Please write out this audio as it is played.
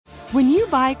When you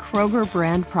buy Kroger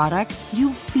brand products,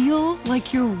 you feel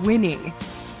like you're winning.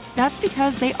 That's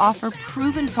because they offer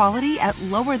proven quality at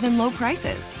lower than low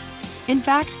prices. In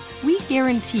fact, we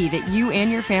guarantee that you and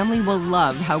your family will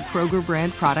love how Kroger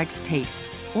brand products taste,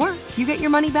 or you get your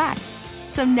money back.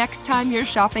 So next time you're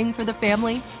shopping for the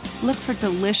family, look for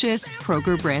delicious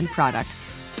Kroger brand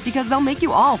products, because they'll make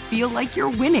you all feel like you're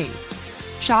winning.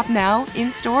 Shop now,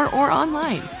 in-store, or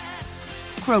online.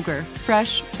 Kroger,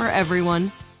 fresh for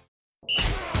everyone.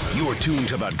 You're tuned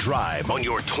to The Drive on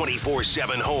your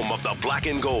 24/7 home of the black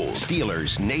and gold.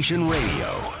 Steelers Nation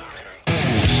Radio.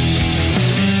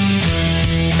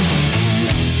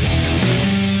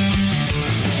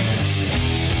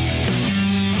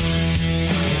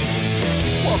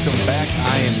 Welcome back.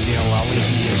 I am Dale Lally.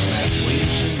 He is Matt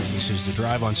Williamson. This is The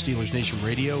Drive on Steelers Nation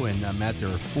Radio. And Matt, there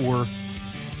are 4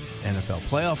 NFL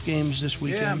playoff games this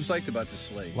weekend. Yeah, I'm psyched about the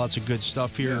slate. Lots of good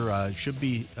stuff here. Yeah. Should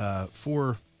be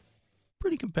 4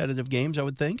 pretty competitive games, I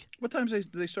would think. What times do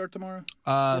they start tomorrow?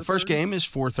 First game is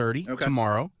 4:30 Okay.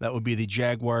 tomorrow. That would be the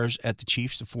Jaguars at the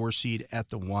Chiefs, the 4 seed at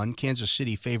the 1. Kansas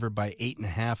City favored by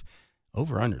 8.5.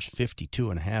 Over-unders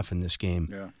 52.5 in this game.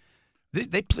 Yeah.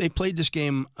 They played this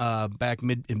game back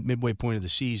midway point of the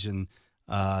season.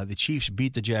 The Chiefs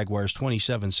beat the Jaguars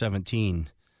 27-17.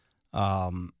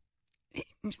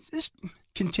 This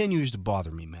continues to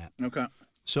bother me, Matt. Okay.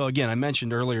 So, again, I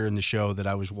mentioned earlier in the show that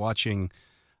I was watching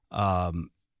the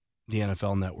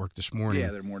NFL Network this morning.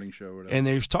 Yeah, their morning show or whatever. And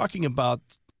they was talking about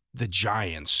the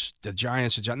Giants.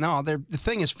 No, the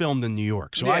thing is filmed in New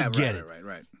York, so I get it.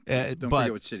 Right. but Don't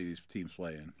forget what city these teams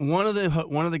play in. One of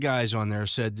the guys on there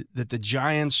said that the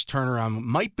Giants turnaround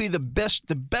might be the best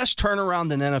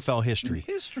turnaround in NFL history.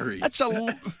 That's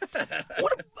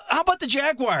how about the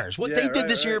Jaguars? What they did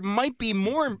this year might be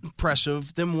more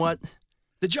impressive than what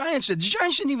the Giants did. The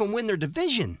Giants didn't even win their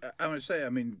division. I'm going to say,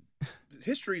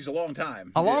 history's a long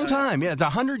time. A long time, yeah. It's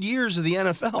 100 years of the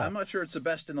NFL. I'm not sure it's the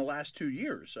best in the last 2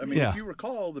 years. If you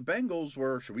recall, the Bengals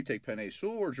were, should we take Penei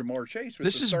Sewell or Jamar Chase?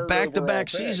 This is back-to-back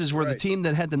seasons where the team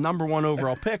that had the number 1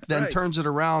 overall pick then turns it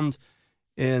around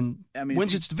and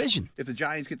wins its division. If the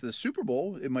Giants get to the Super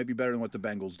Bowl, it might be better than what the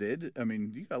Bengals did.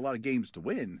 You got a lot of games to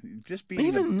win.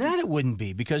 Even that it wouldn't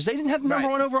be because they didn't have the number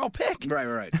 1 overall pick.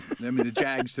 Right. The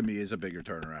Jags to me is a bigger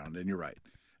turnaround, and you're right.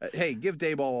 Hey, give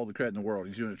Daboll all the credit in the world.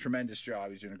 He's doing a tremendous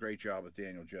job. He's doing a great job with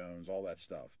Daniel Jones, all that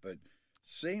stuff. But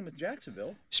same with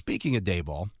Jacksonville. Speaking of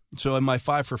Daboll, so in my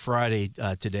 5 for Friday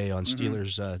today on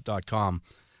Steelers.com,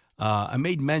 I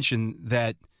made mention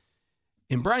that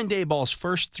in Brian Daboll's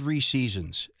first 3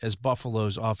 seasons as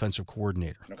Buffalo's offensive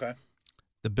coordinator,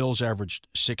 the Bills averaged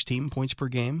 16 points per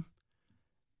game,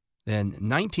 then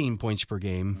 19 points per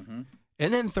game,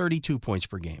 and then 32 points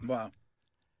per game. Wow.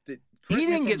 He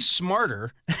didn't get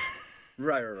smarter.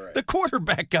 Right. The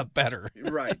quarterback got better.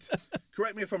 Right.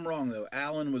 Correct me if I'm wrong, though.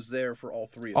 Allen was there for all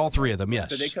 3 of them. All 3 of them, yes.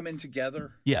 Did they come in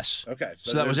together? Yes. Okay.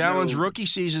 So that was Allen's rookie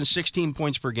season, 16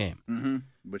 points per game.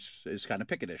 Which is kind of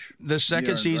Pickett-ish. The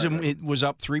second season, it was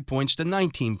up 3 points to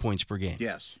 19 points per game.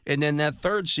 Yes. And then that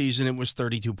third season, it was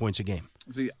 32 points a game.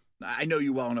 See, I know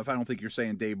you well enough. I don't think you're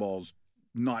saying Daboll's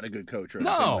not a good coach or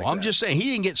anything No, I'm just saying he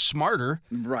didn't get smarter.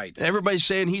 Right. Everybody's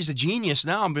saying he's a genius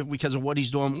now because of what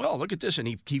he's doing. Well, look at this, and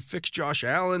he fixed Josh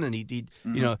Allen, and he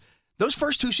those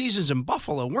first 2 seasons in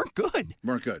Buffalo weren't good.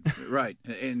 Right.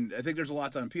 And I think there's a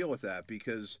lot to unpeel with that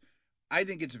because I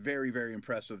think it's very, very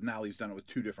impressive now he's done it with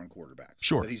 2 different quarterbacks.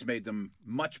 Sure. That he's made them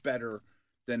much better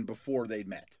than before they'd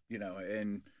met.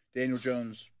 And Daniel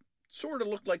Jones sort of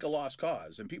looked like a lost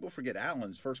cause. And people forget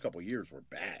Allen's first couple of years were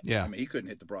bad. Yeah. He couldn't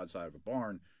hit the broadside of a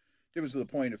barn. It was to the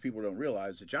point, if people don't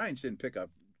realize, the Giants didn't pick up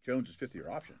Jones' 5th-year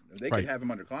option. They could have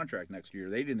him under contract next year.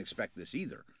 They didn't expect this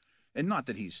either. And not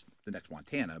that he's the next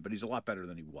Montana, but he's a lot better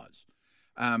than he was.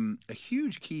 A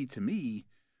huge key to me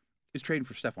is trading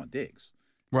for Stephon Diggs.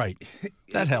 Right.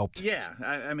 That helped. Yeah.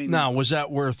 Now, was that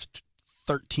worth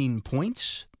 13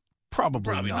 points?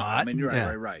 Probably not.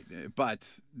 You're right.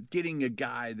 But getting a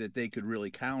guy that they could really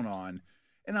count on,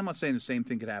 and I'm not saying the same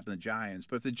thing could happen to the Giants,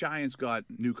 but if the Giants got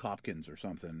Nuke Hopkins or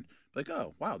something, like,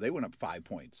 oh, wow, they went up 5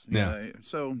 points.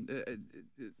 So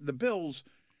the Bills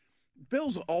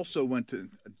also went to,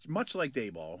 much like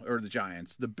Daboll or the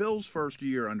Giants, the Bills' first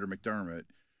year under McDermott,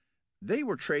 they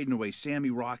were trading away Sammy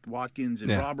Watkins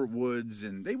and Robert Woods,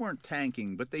 and they weren't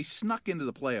tanking, but they snuck into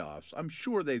the playoffs. I'm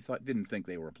sure they didn't think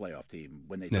they were a playoff team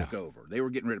when they took over. They were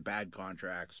getting rid of bad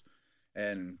contracts,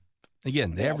 and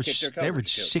again, they averaged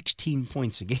 16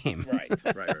 points a game. Right.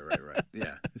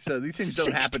 Yeah. So these things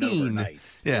don't happen overnight.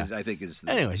 Yeah. I think is.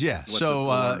 Anyways, yeah.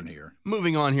 So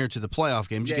moving on here to the playoff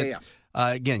games.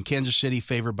 Again, Kansas City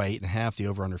favored by 8.5. The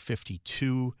over/under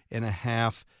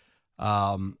 52.5.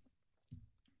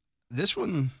 this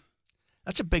one,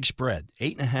 that's a big spread.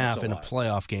 8.5 in a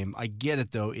playoff game. I get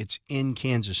it, though. It's in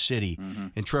Kansas City. Mm-hmm.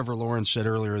 And Trevor Lawrence said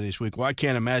earlier this week, well, I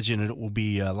can't imagine it will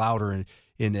be louder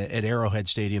at Arrowhead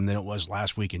Stadium than it was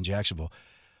last week in Jacksonville.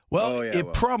 Well,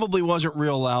 it probably wasn't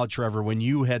real loud, Trevor, when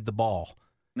you had the ball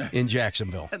in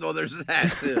Jacksonville. Well, there's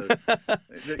that, too.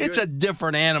 It's a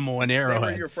different animal in Arrowhead.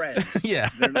 They were your friends. Yeah.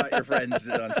 They're not your friends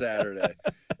on Saturday.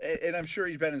 And I'm sure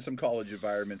he's been in some college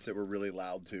environments that were really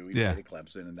loud, too. He played at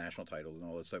Clemson and national titles and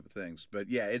all those type of things. But,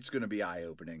 yeah, it's going to be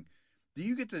eye-opening. Do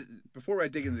you get to, before I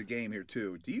dig into the game here,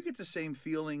 too, do you get the same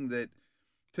feeling that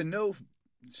to know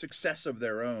success of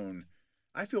their own,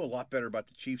 I feel a lot better about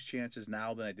the Chiefs' chances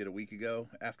now than I did a week ago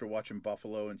after watching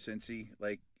Buffalo and Cincy.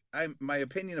 Like, my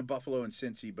opinion of Buffalo and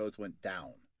Cincy both went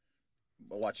down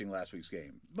watching last week's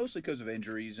game, mostly because of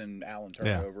injuries and Allen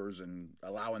turnovers and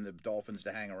allowing the Dolphins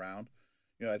to hang around.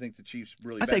 You know, I think the Chiefs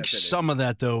really benefited. I think some of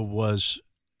that, though, was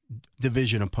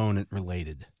division opponent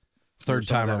related. Third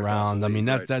time around. I mean,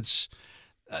 that's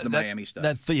the Miami stuff.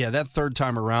 That third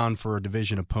time around for a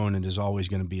division opponent is always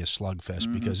going to be a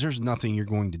slugfest because there's nothing you're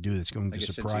going to do that's going to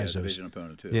surprise those. Division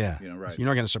opponent too. Yeah, right. You're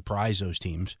not going to surprise those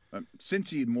teams.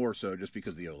 Cincy more so just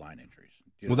because of the O-line injuries.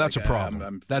 Well, that's a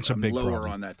problem. That's a big problem. I'm lower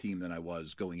on that team than I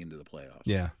was going into the playoffs.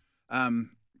 Yeah.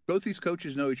 Both these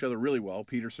coaches know each other really well.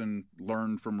 Peterson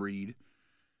learned from Reed.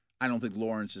 I don't think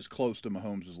Lawrence is close to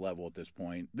Mahomes' level at this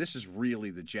point. This is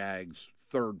really the Jags'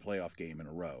 third playoff game in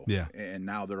a row. Yeah. And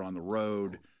now they're on the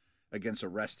road against a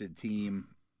rested team.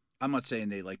 I'm not saying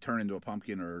they turn into a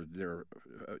pumpkin or they're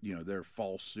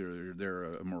false or they're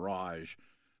a mirage,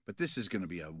 but this is going to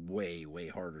be a way, way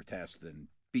harder test than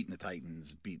beating the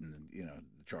Titans, beating the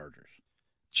Chargers.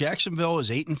 Jacksonville is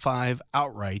 8-5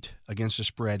 outright against the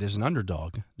spread as an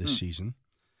underdog this season.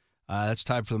 That's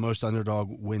tied for the most underdog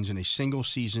wins in a single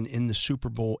season in the Super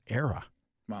Bowl era.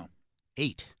 Wow.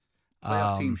 8.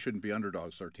 Playoff teams shouldn't be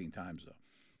underdogs 13 times, though.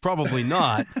 Probably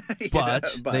not,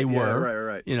 but they were.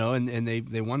 Right. You know, and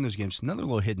they won those games. Another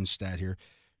little hidden stat here.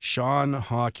 Sean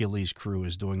Hawkey's crew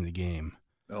is doing the game.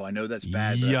 Oh, I know that's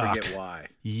bad, but I forget why.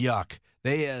 Yuck.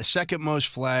 They second most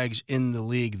flags in the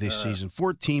league this season,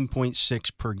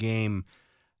 14.6 per game.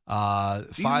 Do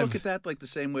you look at that like the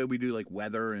same way we do like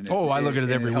weather? And I look at it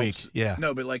every week. Yeah.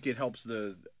 No, but like it helps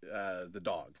the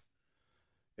dog.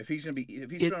 If he's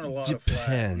throwing a lot of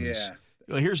flags, yeah.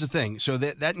 Well, here's the thing. So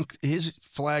that his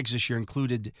flags this year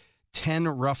included 10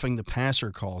 roughing the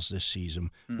passer calls this season,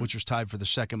 which was tied for the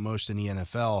second most in the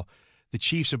NFL. The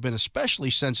Chiefs have been especially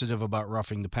sensitive about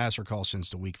roughing the passer call since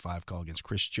the Week 5 call against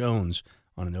Chris Jones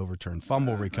on an overturned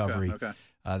fumble recovery. Okay.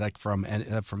 That from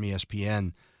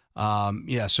ESPN.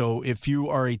 So if you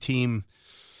are a team,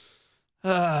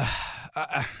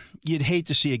 you'd hate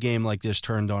to see a game like this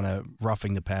turned on a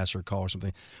roughing the passer call or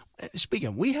something. Speaking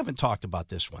of, we haven't talked about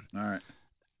this one. All right.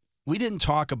 We didn't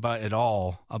talk at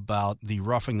all about the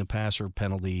roughing the passer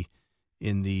penalty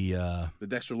in the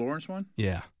Dexter Lawrence one?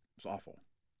 Yeah. It's awful.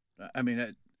 I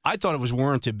mean, I thought it was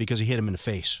warranted because he hit him in the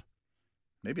face.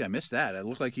 Maybe I missed that. It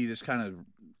looked like he just kind of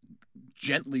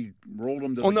gently rolled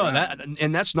him to the ground.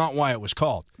 And that's not why it was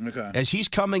called. Okay. As he's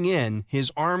coming in,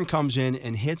 his arm comes in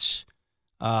and hits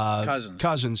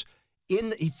Cousins.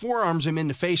 He forearms him in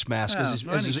the face mask as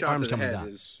his arm's coming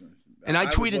down. And I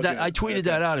tweeted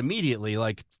that out immediately.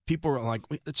 Like people were like,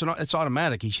 "It's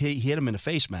automatic." He hit him in the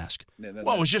face mask. Yeah, it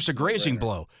was just a grazing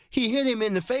blow. He hit him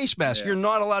in the face mask. Yeah. You're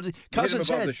not allowed to. Cousins'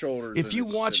 head. If you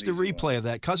watch the replay of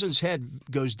that, Cousins' head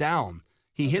goes down.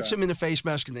 He hits him in the face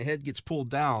mask, and the head gets pulled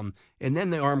down, and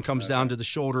then the arm comes down to the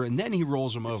shoulder, and then he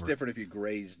rolls him over. It's different if you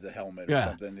graze the helmet or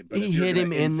something. But he hit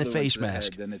him in the face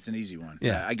mask. Then it's an easy one.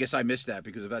 Yeah. I guess I missed that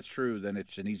because if that's true, then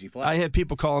it's an easy flag. I had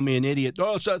people calling me an idiot.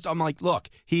 I'm like, look,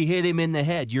 he hit him in the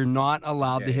head. You're not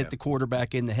allowed to hit the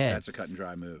quarterback in the head. That's a cut and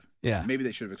dry move. Yeah. Maybe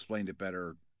they should have explained it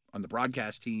better on the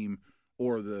broadcast team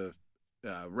or the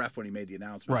ref when he made the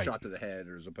announcement, shot to the head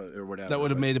or whatever. That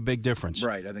would have made a big difference.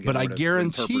 Right. But I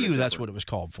guarantee you that's what it was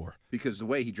called for. Because the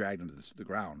way he dragged him to the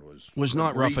ground was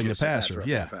not roughing the passer.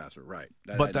 The passer, right.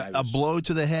 But a blow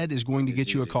to the head is going to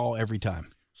get you a call every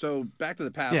time. So back to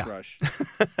the pass rush.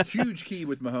 Huge key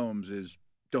with Mahomes is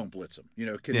don't blitz him. You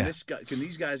know, can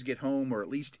these guys get home or at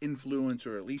least influence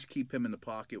or at least keep him in the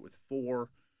pocket with 4?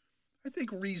 I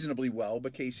think reasonably well,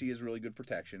 but KC has really good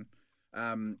protection.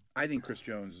 I think Chris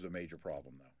Jones is a major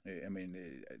problem, though. I mean,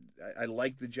 I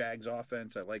like the Jags'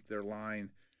 offense. I like their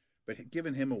line. But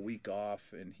giving him a week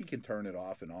off, and he can turn it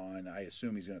off and on. I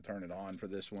assume he's going to turn it on for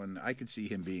this one. I could see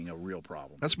him being a real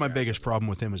problem. That's my biggest problem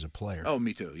with him as a player. Oh,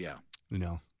 me too, yeah. You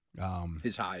know.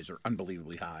 His highs are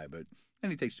unbelievably high,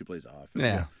 and he takes 2 plays off.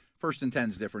 Yeah. 1st and 10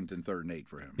 is different than 3rd and 8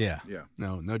 for him. Yeah.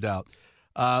 No doubt.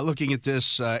 Looking at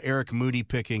this, Eric Moody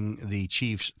picking the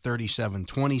Chiefs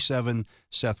 37-27,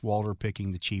 Seth Walder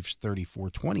picking the Chiefs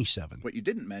 34-27. What you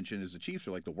didn't mention is the Chiefs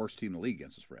are like the worst team in the league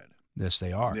against the spread. Yes,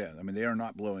 they are. Yeah, I mean, they are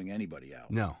not blowing anybody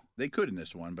out. No. They could in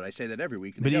this one, but I say that every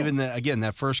week. And But they even, don't. again,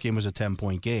 that first game was a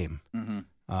 10-point game.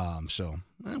 Mm-hmm. So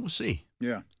we'll see.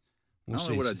 Yeah. We'll I don't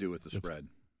see. know what I'd do with the spread.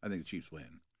 I think the Chiefs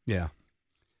win. Yeah.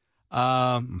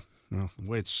 Well, the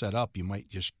way it's set up, you might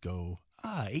just go,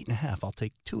 8.5. I'll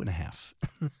take 2.5.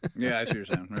 Yeah, I see what you're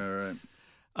saying.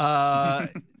 Right.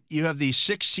 You have the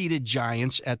 6-seeded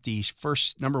Giants at the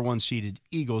first number 1 seeded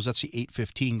Eagles. That's the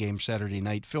 8:15 game Saturday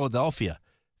night. Philadelphia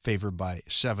favored by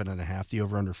 7.5. The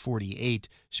over/under 48.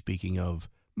 Speaking of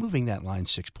moving that line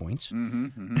 6 points.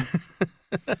 Mm-hmm,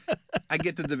 mm-hmm. I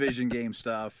get the division game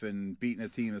stuff and beating a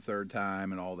team the third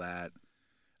time and all that.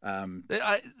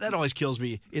 That always kills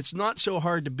me. It's not so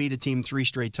hard to beat a team 3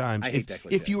 straight times. I hate that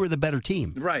cliche. If you were the better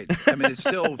team. Right. I mean, it's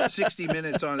still 60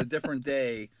 minutes on a different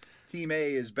day. Team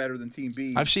A is better than Team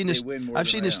B. I've seen the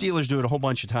Steelers do it a whole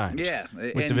bunch of times. Yeah,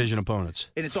 with division opponents.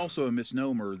 And it's also a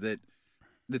misnomer that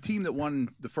the team that won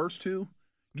the first 2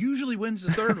 usually wins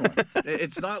the third one.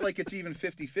 It's not like it's even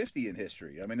 50-50 in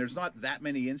history. I mean, there's not that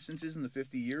many instances in the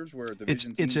 50 years where a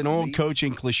division it's an old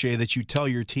coaching cliche that you tell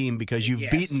your team because you've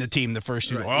beaten the team the first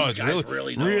 2. Right. Oh, These it's guys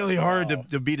really hard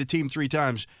to beat a team 3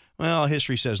 times. Well,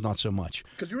 history says not so much.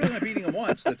 Because you're really not beating them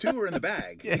once. The 2 are in the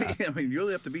bag. Yeah. I mean, you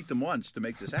really have to beat them once to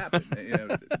make this happen.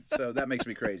 So that makes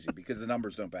me crazy because the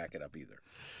numbers don't back it up either.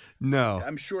 No.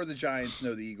 I'm sure the Giants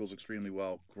know the Eagles extremely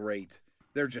well. Great.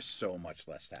 They're just so much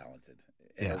less talented.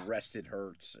 And arrested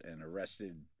Hurts and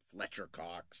arrested Fletcher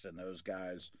Cox and those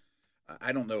guys.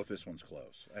 I don't know if this one's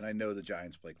close. And I know the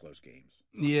Giants play close games.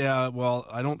 Yeah, well,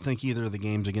 I don't think either of the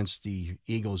games against the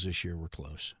Eagles this year were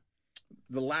close.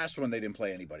 The last one, they didn't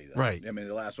play anybody, though. Right. I mean,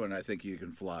 the last one, I think you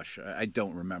can flush. I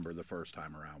don't remember the first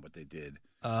time around what they did.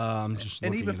 And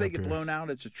even if they get blown out,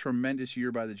 it's a tremendous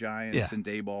year by the Giants and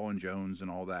Dayball and Jones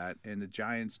and all that. And the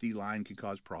Giants' D-line could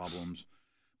cause problems.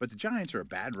 But the Giants are a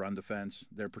bad run defense.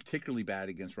 They're particularly bad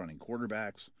against running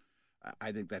quarterbacks.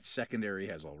 I think that secondary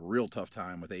has a real tough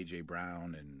time with A.J.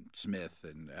 Brown and Smith,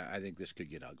 and I think this could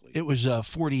get ugly. It was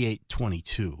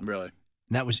 48-22. Really? And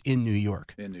that was in New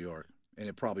York. In New York. And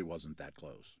it probably wasn't that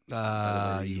close.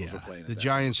 The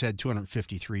Giants had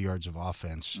 253 yards of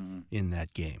offense in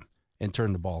that game and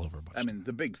turned the ball over a bunch. I mean,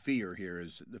 the big fear here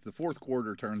is if the fourth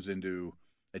quarter turns into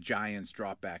a Giants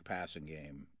drop-back passing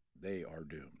game, they are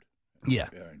doomed. Yeah.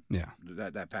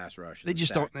 That pass rush. They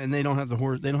just don't, and they don't have the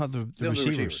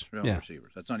receivers. They don't have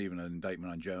receivers. That's not even an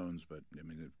indictment on Jones, but I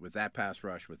mean, with that pass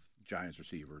rush with Giants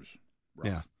receivers, rough.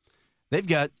 Yeah, they've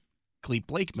got Clete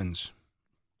Blakeman's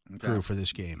crew for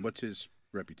this game. What's his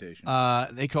reputation?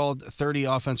 They called 30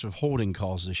 offensive holding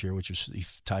calls this year, which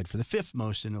was tied for the 5th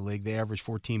most in the league. They averaged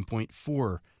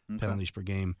 14.4 penalties per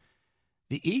game.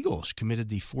 The Eagles committed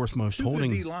the 4th most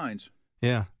holding. 2 good D lines.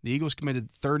 Yeah, the Eagles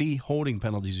committed 30 holding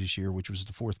penalties this year, which was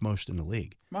the 4th most in the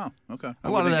league. Wow, okay.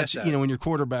 A lot of that's, when your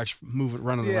quarterback's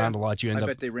running around a lot, you end up. I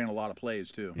bet they ran a lot of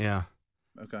plays, too. Yeah.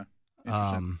 Okay,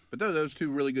 interesting. But those 2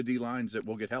 really good D-lines that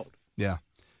will get held. Yeah.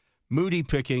 Moody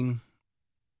picking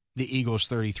the Eagles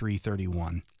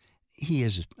 33-31. He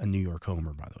is a New York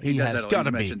homer, by the way. He has got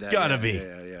to be.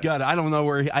 Got. I don't know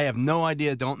where. I have no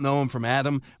idea. Don't know him from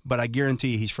Adam, but I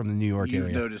guarantee he's from the New York area.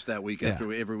 You've noticed that week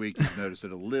after every week. You've noticed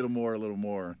it a little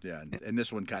more. Yeah, and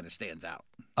this one kind of stands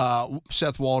out.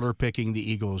 Seth Walder picking the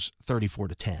Eagles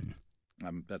 34-10.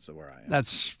 That's where I am.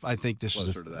 I think this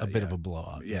is a bit of a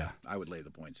blowout. Yeah, I would lay the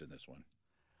points in this one.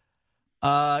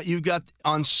 You've got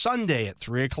on Sunday at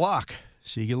 3:00,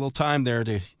 so you get a little time there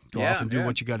to go off and do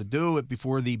what you got to do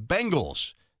before the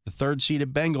Bengals. The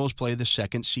 3rd-seeded Bengals play the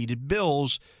 2nd-seeded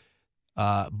Bills.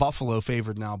 Buffalo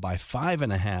favored now by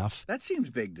 5.5. That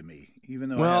seems big to me, even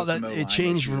though it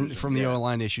changed from the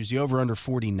O-line issues. The over/under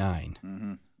 49.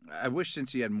 Mm-hmm. I wish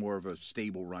since he had more of a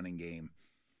stable running game,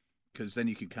 because then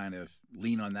you could kind of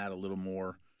lean on that a little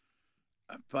more.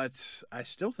 But I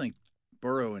still think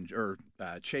Burrow or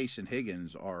Chase and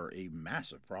Higgins are a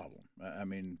massive problem. I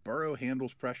mean, Burrow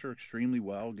handles pressure extremely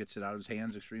well, gets it out of his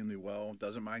hands extremely well,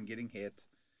 doesn't mind getting hit.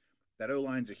 That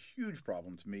O-line's a huge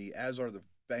problem to me, as are the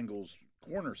Bengals'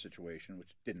 corner situation,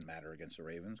 which didn't matter against the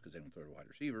Ravens because they don't throw to wide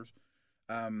receivers.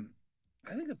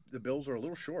 I think the Bills are a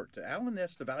little short. Allen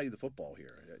has to value the football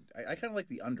here. I kind of like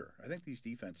the under. I think these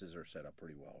defenses are set up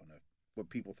pretty well in what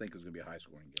people think is going to be a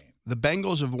high-scoring game. The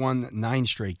Bengals have won 9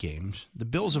 straight games. The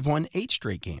Bills have won 8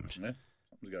 straight games. Yeah,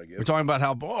 something's got to give. We're talking about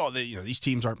how these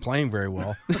teams aren't playing very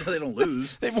well. They don't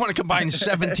lose. They've won a combined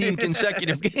 17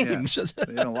 consecutive games.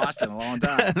 They haven't lost in a long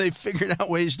time. They've figured out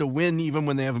ways to win even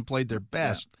when they haven't played their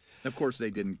best. Of course, they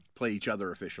didn't play each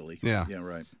other officially. Yeah. Yeah,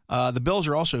 right. The Bills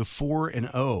are also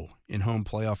 4-0 in home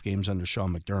playoff games under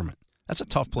Sean McDermott. That's a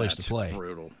tough place to play.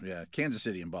 Brutal. Yeah. Kansas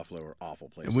City and Buffalo are awful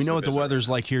places. And we know what the visit. weather's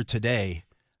like here today.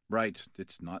 Right.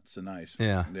 It's not so nice.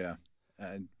 Yeah. Yeah.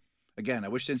 Again, I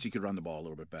wish Cincy could run the ball a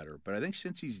little bit better, but I think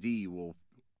Cincy's D will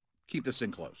keep this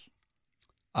thing close.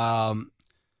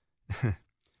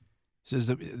 Says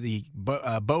the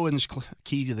Bowen's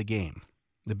key to the game.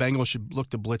 The Bengals should look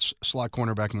to blitz slot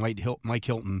cornerback Mike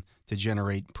Hilton to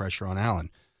generate pressure on Allen.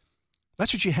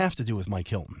 That's what you have to do with Mike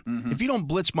Hilton. Mm-hmm. If you don't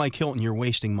blitz Mike Hilton, you're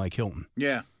wasting Mike Hilton.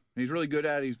 Yeah. He's really good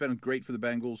at it. He's been great for the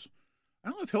Bengals. I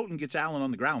don't know if Hilton gets Allen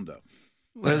on the ground, though.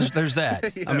 There's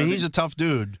that. You know I mean, what he's a tough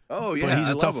dude. Oh, yeah. But he's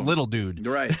a I tough love him. little dude.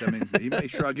 You're right. I mean, he may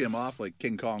shrug him off like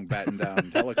King Kong batting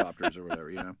down helicopters or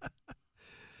whatever, you know?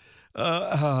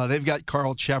 They've got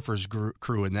Carl Sheffer's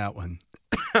crew in that one.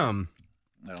 I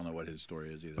don't know what his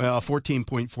story is either. Well,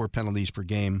 14.4 penalties per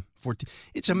game.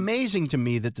 It's amazing to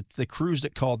me that the crews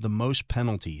that called the most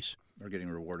penalties They're getting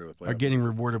rewarded with playoff. are getting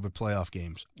rewarded with playoff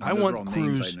games. And I those are all want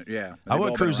names crews. Yeah. I want They've all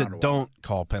been crews around that a while. don't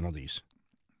call penalties.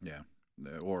 Yeah.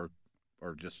 Or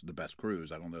just the best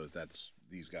crews. I don't know if that's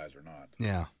these guys or not.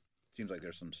 Yeah, Seems like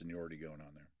there's some seniority going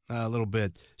on there. a little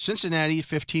bit. Cincinnati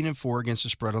 15-4 against the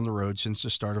spread on the road since the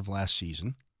start of last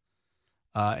season,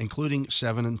 including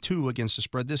 7-2 against the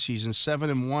spread this season,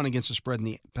 7-1 against the spread in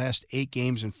the past 8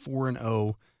 games, and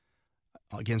 4-0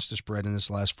 against the spread in this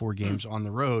last 4 games on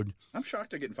the road. I'm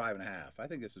shocked they're getting 5.5. I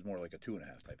think this is more like a 2.5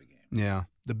 type of game. Yeah,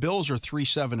 the Bills are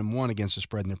 3-7-1 against the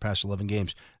spread in their past 11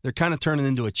 games. They're kind of turning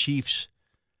into a Chiefs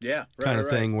Yeah, right, kind of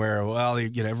right. thing where, well, Their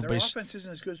everybody's offense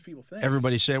isn't as good as people think.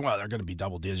 everybody's saying, well, they're going to be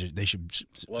double digit. They should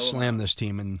slam this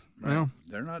team, and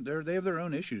They're not. They have their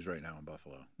own issues right now in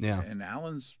Buffalo. Yeah. and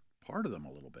Allen's part of them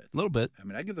a little bit. a little bit. I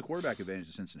mean, I give the quarterback advantage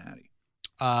to Cincinnati.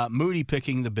 Moody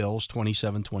picking the Bills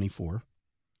 27-24.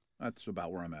 That's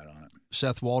about where I'm at on it.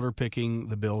 Seth Walter picking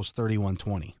the Bills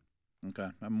 31-20. Okay,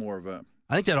 I'm more of a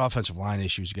I think that offensive line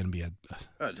issue is going to be a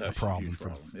huge problem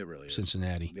for It really is.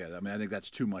 Cincinnati. Yeah, I mean, I think that's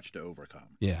too much to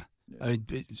overcome. Yeah. I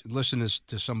mean, listen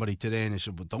to somebody today, and they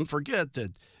said, well, don't forget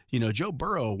that, Joe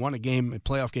Burrow won a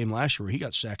playoff game last year where he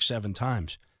got sacked 7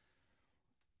 times.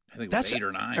 I think it was 8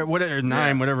 or 9. Or whatever,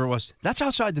 9, whatever it was. That's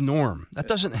outside the norm. That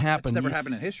doesn't happen. It's never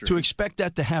happened in history. To expect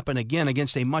that to happen again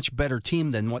against a much better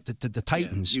team than what the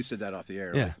Titans. Yeah, you said that off the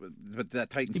air. Yeah. But that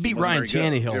Titans You beat team wasn't Ryan very good.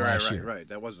 Tannehill You're last right, year. Right.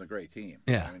 That wasn't a great team.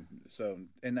 Yeah. I mean,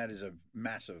 and that is a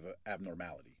massive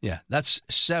abnormality. Yeah, that's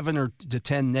 7 to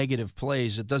 10 negative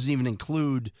plays. It doesn't even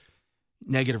include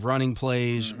negative running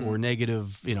plays or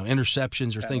negative,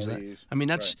 interceptions or things like that. Penalties. I mean,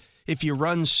 that's if you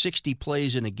run 60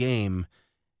 plays in a game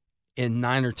and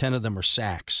 9 or 10 of them are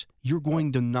sacks, you're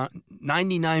going to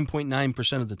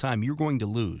 99.9% of the time you're going to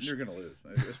lose. You're going to lose,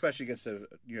 especially against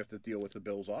you have to deal with the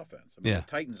Bills' offense. I mean, Yeah. the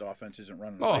Titans' offense isn't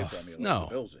running away from you like no.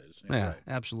 the Bills is. You're Yeah, right.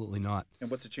 absolutely not. And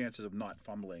what's the chances of not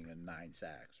fumbling and 9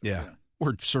 sacks? Yeah,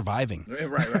 or surviving.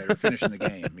 Right, or finishing the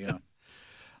game.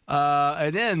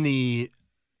 And then the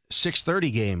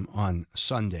 6:30 game on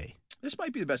Sunday. This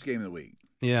might be the best game of the week.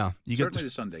 Yeah, you get Certainly the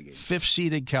Sunday game.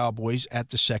 5th-seeded Cowboys at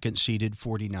the 2nd-seeded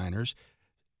 49ers.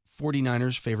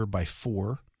 49ers favored by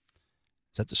 4.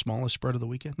 Is that the smallest spread of the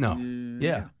weekend? No.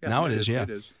 Yeah. Now it is. Yeah. It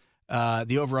is.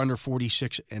 The over-under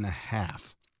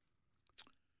 46.5.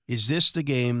 Is this the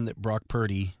game that Brock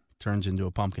Purdy turns into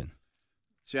a pumpkin?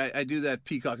 See, I do that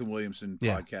Peacock and Williamson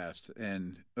Yeah. podcast,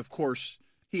 and of course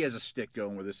he has a stick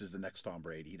going where this is the next Tom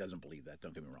Brady. He doesn't believe that.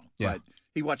 Don't get me wrong. Yeah. But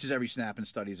he watches every snap and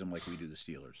studies them like we do the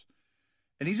Steelers.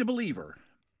 And he's a believer.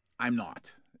 I'm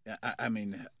not. I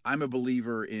mean, I'm a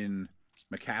believer in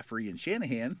McCaffrey and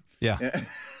Shanahan. Yeah.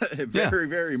 Very,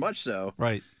 very much so.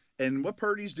 Right. And what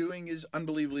Purdy's doing is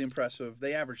unbelievably impressive.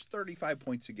 They average 35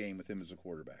 points a game with him as a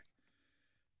quarterback.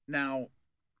 Now,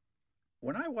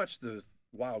 when I watched the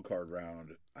wild card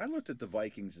round, I looked at the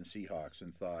Vikings and Seahawks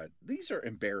and thought, these are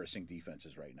embarrassing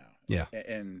defenses right now. Yeah.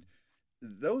 And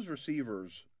those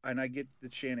receivers, and I get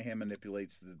that Shanahan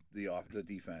manipulates the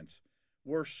defense,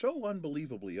 were so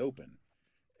unbelievably open.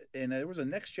 And there was a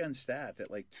next-gen stat that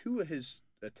like 2 of his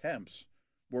attempts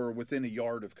were within a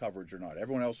yard of coverage or not.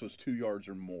 Everyone else was 2 yards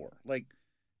or more. Like,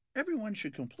 everyone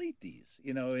should complete these,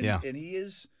 and he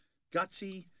is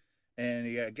gutsy, and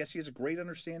I guess he has a great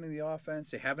understanding of the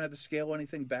offense. They haven't had to scale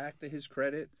anything back to his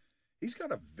credit. He's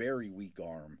got a very weak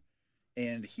arm,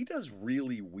 and he does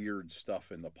really weird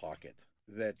stuff in the pocket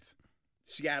that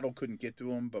Seattle couldn't get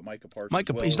to him, but Micah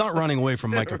Parsons He's not running away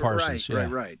from Micah Parsons.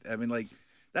 Right. I mean, like,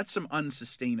 that's some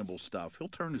unsustainable stuff. He'll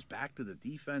turn his back to the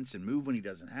defense and move when he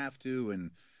doesn't have to,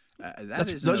 and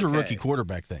those are rookie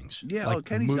quarterback things. Yeah, like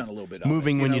Kenny's done a little bit of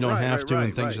moving it, when you don't right, have right, to, and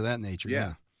right, things right. of that nature.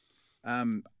 Yeah.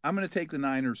 I'm going to take the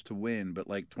Niners to win, but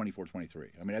like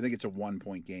 24-23. I mean, I think it's a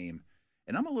 1-point game.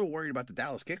 And I'm a little worried about the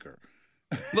Dallas kicker.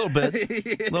 A little bit.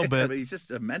 A little bit. I mean, it's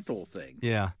just a mental thing.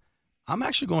 Yeah. I'm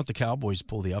actually going with the Cowboys to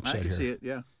pull the upset I can here. see it,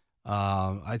 yeah.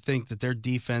 I think that their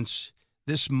defense,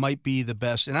 this might be the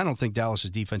best. And I don't think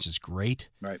Dallas's defense is great.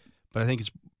 Right. But I think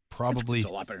it's probably It's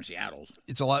a lot better than Seattle's.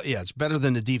 It's a lot. Yeah, it's better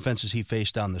than the defenses he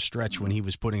faced down the stretch when he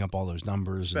was putting up all those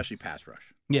numbers. Especially pass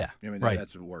rush. Yeah, I mean, right.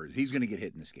 That's the word. He's going to get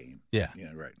hit in this game. Yeah.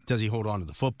 Right. Does he hold on to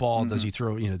the football? Does he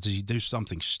throw? Does he do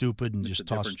something stupid and It's just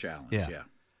a toss? different challenge.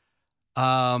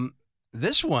 Yeah.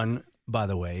 This one, by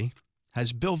the way,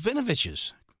 has Bill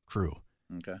Vinovich's crew.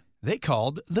 Okay. They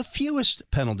called the fewest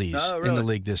penalties in the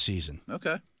league this season.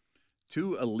 Okay.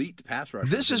 2 elite pass rushers.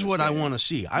 This is what I want to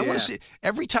see. I want to see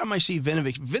every time I see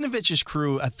Vinovich's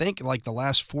crew, I think like the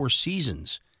last 4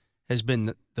 seasons has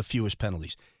been the fewest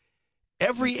penalties.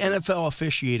 Every NFL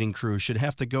officiating crew should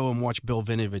have to go and watch Bill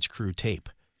Vinovich's crew tape.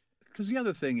 Because the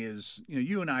other thing is,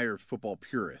 you and I are football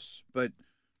purists, but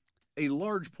a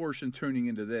large portion tuning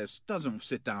into this doesn't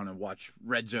sit down and watch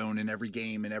Red Zone in every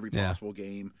game, in every possible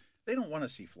game. They don't want to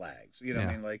see flags. You know what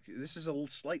I mean? Like, this is a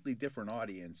slightly different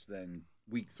audience than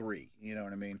week 3. You know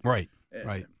what I mean? Right,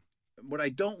 right. What I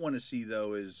don't want to see,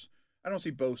 though, is I don't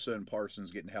see Bosa and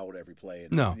Parsons getting held every play.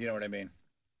 No. You know what I mean?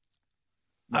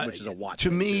 Which is a watch.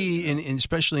 To me,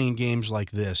 especially in games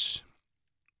like this,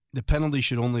 the penalty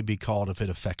should only be called if it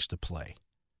affects the play.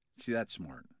 See, that's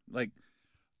smart. Like,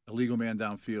 illegal man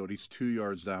downfield, he's 2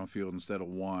 yards downfield instead of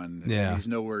 1. Yeah. He's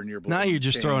nowhere near. Now you're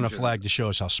just throwing a flag to show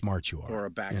us how smart you are. Or a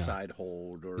backside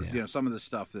hold, or some of the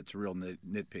stuff that's real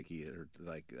nitpicky. Or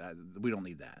like we don't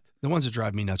need that. The ones that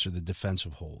drive me nuts are the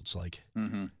defensive holds, like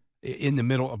in the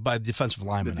middle by defensive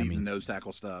linemen. The nose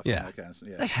tackle stuff. Yeah. And that kind of stuff.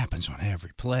 Yeah. That happens on every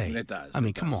play. It does. I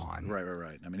mean, come on.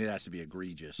 Right. I mean, it has to be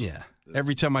egregious. Yeah.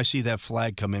 Every time I see that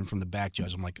flag come in from the back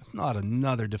judge, I'm like, not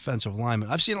another defensive lineman.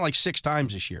 I've seen it like 6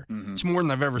 times this year. It's more than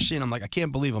I've ever seen. I'm like, I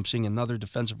can't believe I'm seeing another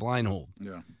defensive line hold.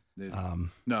 Yeah.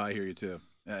 No, I hear you too.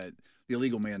 The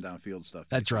illegal man downfield stuff.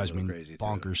 That drives me crazy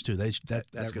bonkers too. That's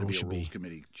going to be a rules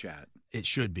committee chat. It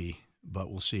should be, but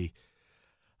we'll see.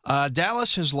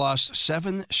 Dallas has lost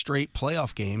 7 straight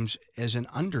playoff games as an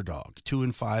underdog,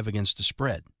 2-5 against the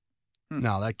spread.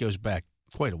 Now, that goes back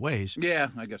quite a ways. Yeah,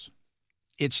 I guess.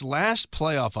 Its last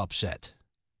playoff upset,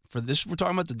 for this, we're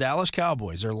talking about the Dallas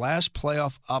Cowboys, their last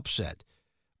playoff upset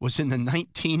was in the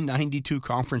 1992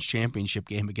 conference championship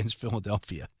game against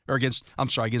Philadelphia, or against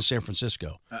San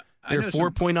Francisco. They're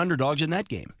 4-point underdogs in that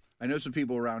game. I know some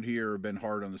people around here have been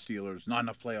hard on the Steelers. Not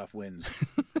enough playoff wins.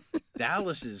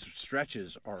 Dallas's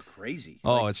stretches are crazy.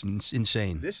 Oh, it's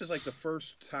insane. This is like the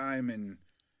first time in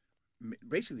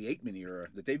basically the Aikman era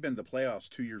that they've been to the playoffs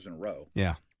 2 years in a row.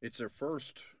 Yeah. It's their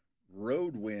first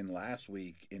road win last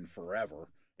week in forever.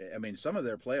 I mean, some of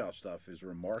their playoff stuff is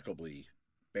remarkably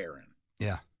barren.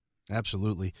 Yeah,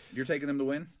 absolutely. You're taking them to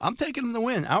win? I'm taking them to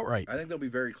win outright. I think they'll be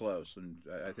very close, and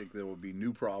I think there will be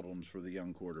new problems for the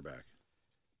young quarterback.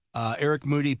 Eric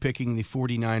Moody picking the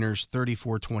 49ers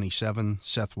 34-27.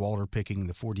 Seth Walter picking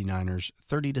the 49ers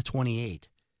 30-28.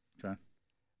 Okay. How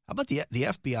about the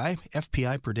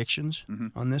FPI predictions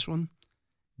on this one?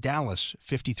 Dallas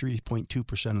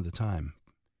 53.2% of the time.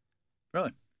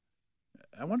 Really?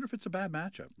 I wonder if it's a bad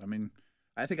matchup. I mean,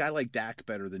 I think I like Dak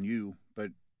better than you,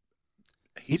 but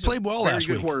he played well last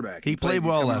week. Quarterback. He played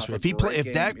well last week.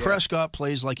 If Dak Prescott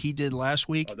plays like he did last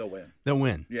week, they'll win. They'll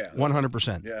win. Yeah,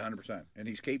 100%. Yeah, 100%. And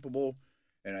he's capable,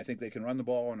 and I think they can run the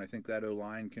ball, and I think that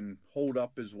O-line can hold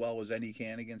up as well as any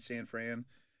can against San Fran.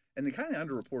 And the kind of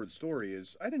underreported story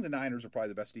is I think the Niners are probably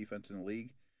the best defense in the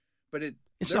league, but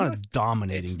it's not a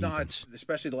dominating defense. It's not,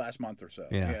 especially the last month or so.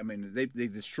 Yeah. I mean, they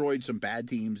destroyed some bad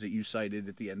teams that you cited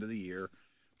at the end of the year.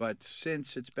 But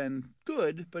since it's been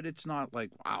good, but it's not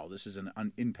like, wow, this is an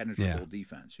impenetrable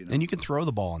defense. You know? And you can throw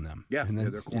the ball on them. Yeah, and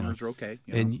then, their corners are okay.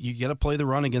 And you got to play the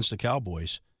run against the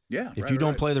Cowboys. Yeah, if you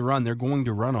don't play the run, they're going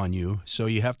to run on you. So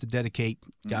you have to dedicate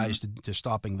guys to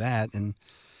stopping that. And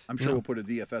I'm sure we'll put a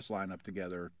DFS lineup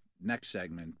together next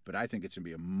segment, but I think it's going to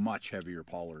be a much heavier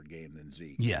Pollard game than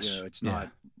Zeke. Yes. It's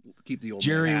not keep the old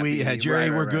Jerry, man happy.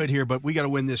 Jerry, we're good here, but we got to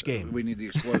win this game. We need the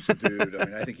explosive dude. I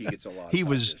mean, I think he gets a lot. He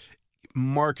was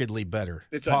markedly better.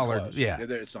 It's Pollard, close. Yeah.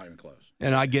 It's not even close.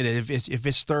 And I get it. If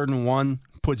it's 3rd and 1,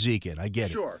 put Zeke in. I get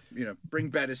it. Sure. Bring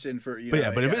Bettis in for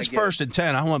but if it's 1st and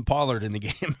 10, I want Pollard in the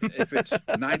game. If it's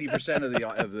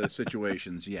 90% of the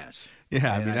situations, yes.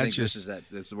 Yeah, and I mean that's just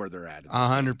this is where they're at.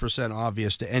 100%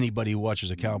 obvious to anybody who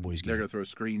watches a Cowboys game. They're going to throw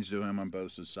screens to him on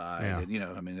Bosa's side. Yeah.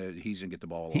 And, he's going to get the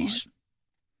ball a lot. He's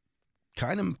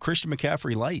kind of Christian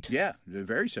McCaffrey light. Yeah, they're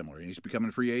very similar. He's becoming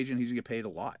a free agent. He's going to get paid a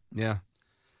lot. Yeah.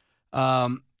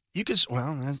 You can,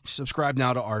 subscribe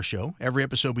now to our show. Every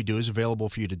episode we do is available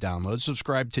for you to download.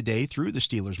 Subscribe today through the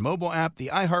Steelers mobile app, the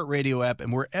iHeartRadio app,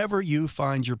 and wherever you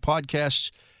find your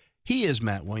podcasts. He is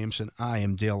Matt Williamson. I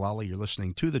am Dale Lally. You're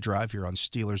listening to The Drive here on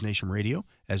Steelers Nation Radio,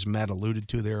 as Matt alluded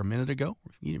to there a minute ago.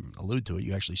 You didn't allude to it.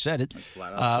 You actually said it.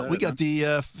 We got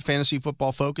the Fantasy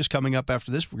Football Focus coming up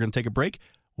after this. We're going to take a break.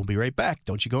 We'll be right back.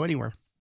 Don't you go anywhere.